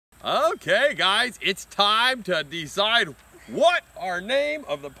Okay, guys, it's time to decide what our name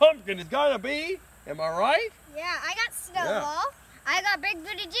of the pumpkin is gonna be. Am I right? Yeah, I got Snowball. Yeah. I got Big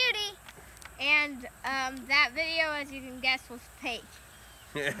Booty Judy. And that video, as you can guess, was Paige.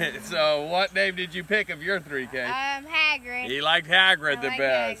 So what name did you pick of your three, Kate? Hagrid. He liked Hagrid the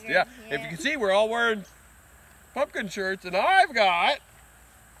best. Hagrid, yeah. If you can see, we're all wearing pumpkin shirts, and I've got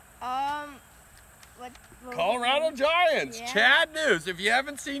what Colorado Giants. Yeah. Chad News. If you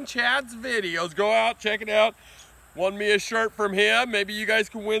haven't seen Chad's videos, go out, check it out. Won me a shirt from him. Maybe you guys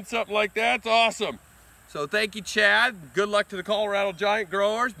can win something like that. It's awesome. So thank you, Chad. Good luck to the Colorado Giant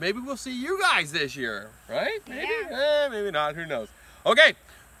growers. Maybe we'll see you guys this year, right? Maybe? Yeah. Maybe not. Who knows? Okay,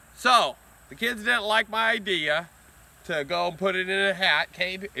 so the kids didn't like my idea to go and put it in a hat.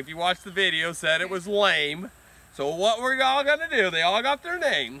 Kate, if you watched the video, said it was lame. So what we're all going to do, they all got their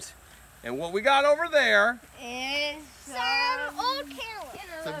names. And what we got over there is some old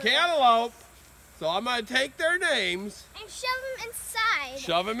cantaloupe. Some cantaloupe. So I'm going to take their names. And shove them inside.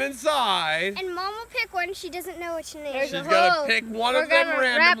 Shove them inside. And Mom will pick one. She doesn't know which name. She's going to pick one of them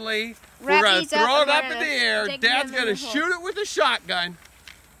randomly. We're going to throw it up in the air. Dad's going to shoot it with a shotgun.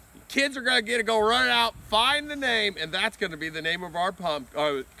 Kids are going to go run out, find the name, and that's going to be the name of our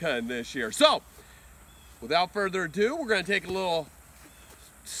pumpkin this year. So, without further ado, we're going to take a little,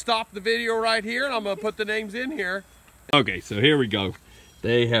 stop the video right here, and I'm going to put the names in here. Okay, so here we go.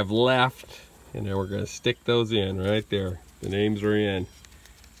 They have left, and then we're going to stick those in right there. The names are in.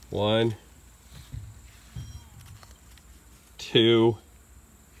 1, 2,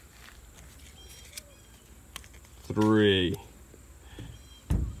 3.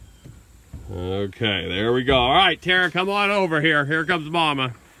 Okay, there we go. All right, Tara, come on over here. Here comes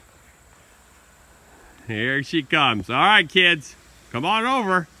Mama. Here she comes. All right, kids, come on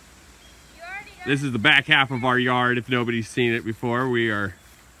over. This is the back half of our yard. If nobody's seen it before, we are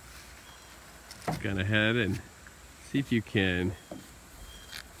gonna head and see if you can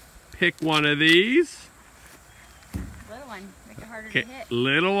pick one of these. Little one, make it harder to hit.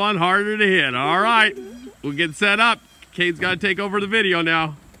 Little one, harder to hit. All right, we'll get set up. Kate's got to take over the video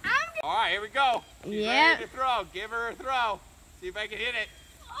now. All right, here we go. She's ready to throw. Give her a throw. See if I can hit it.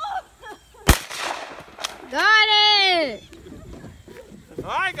 Got it. All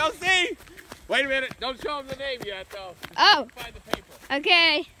right, go see. Wait a minute. Don't show them the name yet, though. Oh. Find the paper.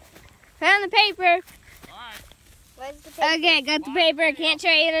 Okay. Found the paper. All right. Where's the paper? Okay, got the paper. Can't show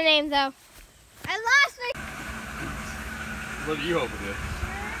you the name, though. I lost my... What are you hoping to?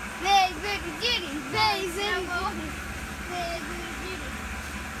 Big Booty Judy. Big Booty Judy. Big Booty Judy.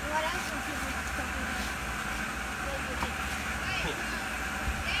 What else would you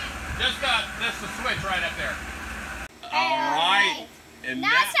Just the switch right up there. All right. And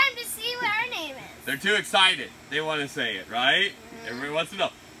now it's time to see what our name is. They're too excited. They want to say it, right? Everybody wants to know.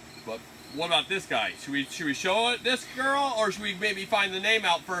 But what about this guy? Should we show it this girl, or should we maybe find the name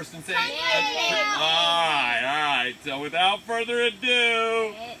out first and say? All right. So without further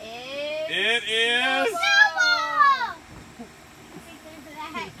ado, it is Snowball.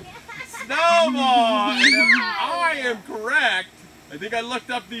 Snowball. And if I am correct, I think I looked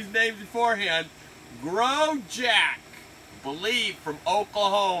up these names beforehand. Grow Jack, believe from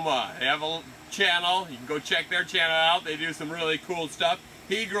Oklahoma. They have a channel. You can go check their channel out. They do some really cool stuff.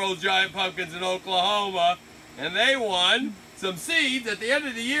 He grows giant pumpkins in Oklahoma, and they won some seeds at the end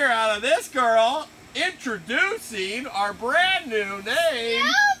of the year out of this girl. Introducing our brand new name.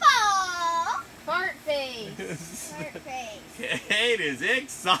 Snowball. Fart face. Fart face. Kate is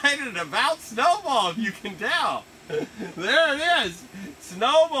excited about Snowball, if you can tell. There it is.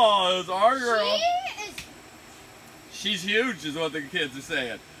 Snowball is our girl. She's huge, is what the kids are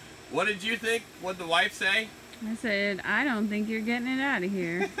saying. What did you think? What did the wife say? I said, I don't think you're getting it out of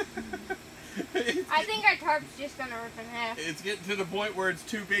here. I think our tarp's just gonna rip in half. It's getting to the point where it's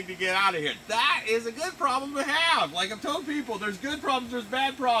too big to get out of here. That is a good problem to have. Like I've told people, there's good problems, there's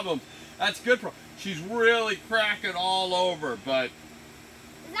bad problems. That's good problem. She's really cracking all over, but...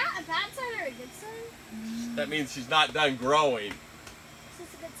 Is that a bad sign or a good sign? That means she's not done growing. This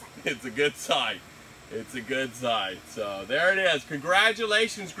is a good sign. It's a good sign. It's a good sign. So there it is.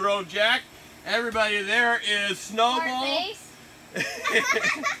 Congratulations, Grow Jack. Everybody, there is Snowball.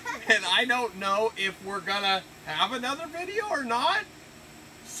 And I don't know if we're gonna have another video or not.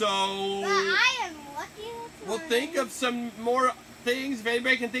 So I am lucky. We'll think of some more things. If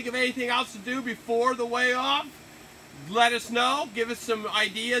anybody can think of anything else to do before the way off, let us know. Give us some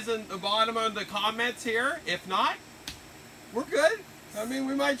ideas in the bottom of the comments here. If not, we're good. I mean,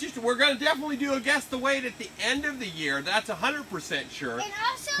 we're going to definitely do a Guess the Weight at the end of the year. That's 100% sure. And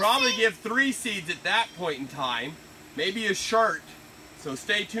also probably give 3 seeds at that point in time. Maybe a shirt So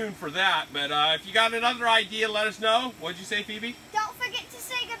stay tuned for that. But if you got another idea, let us know. What'd you say, Phoebe? Don't forget to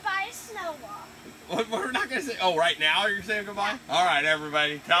say goodbye to Snowball. We're not going to say, oh, right now you're saying goodbye? Yeah. All right,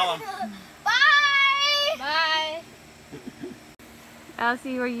 everybody. Tell them. Bye. Bye.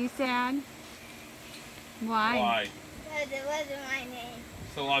 Elsie, were you sad? Why? Because it wasn't my name.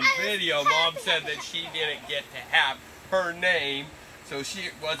 So on video, Mom said that she didn't get to have her name, so she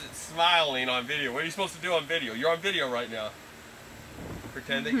wasn't smiling on video. What are you supposed to do on video? You're on video right now.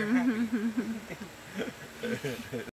 Pretend that you're happy.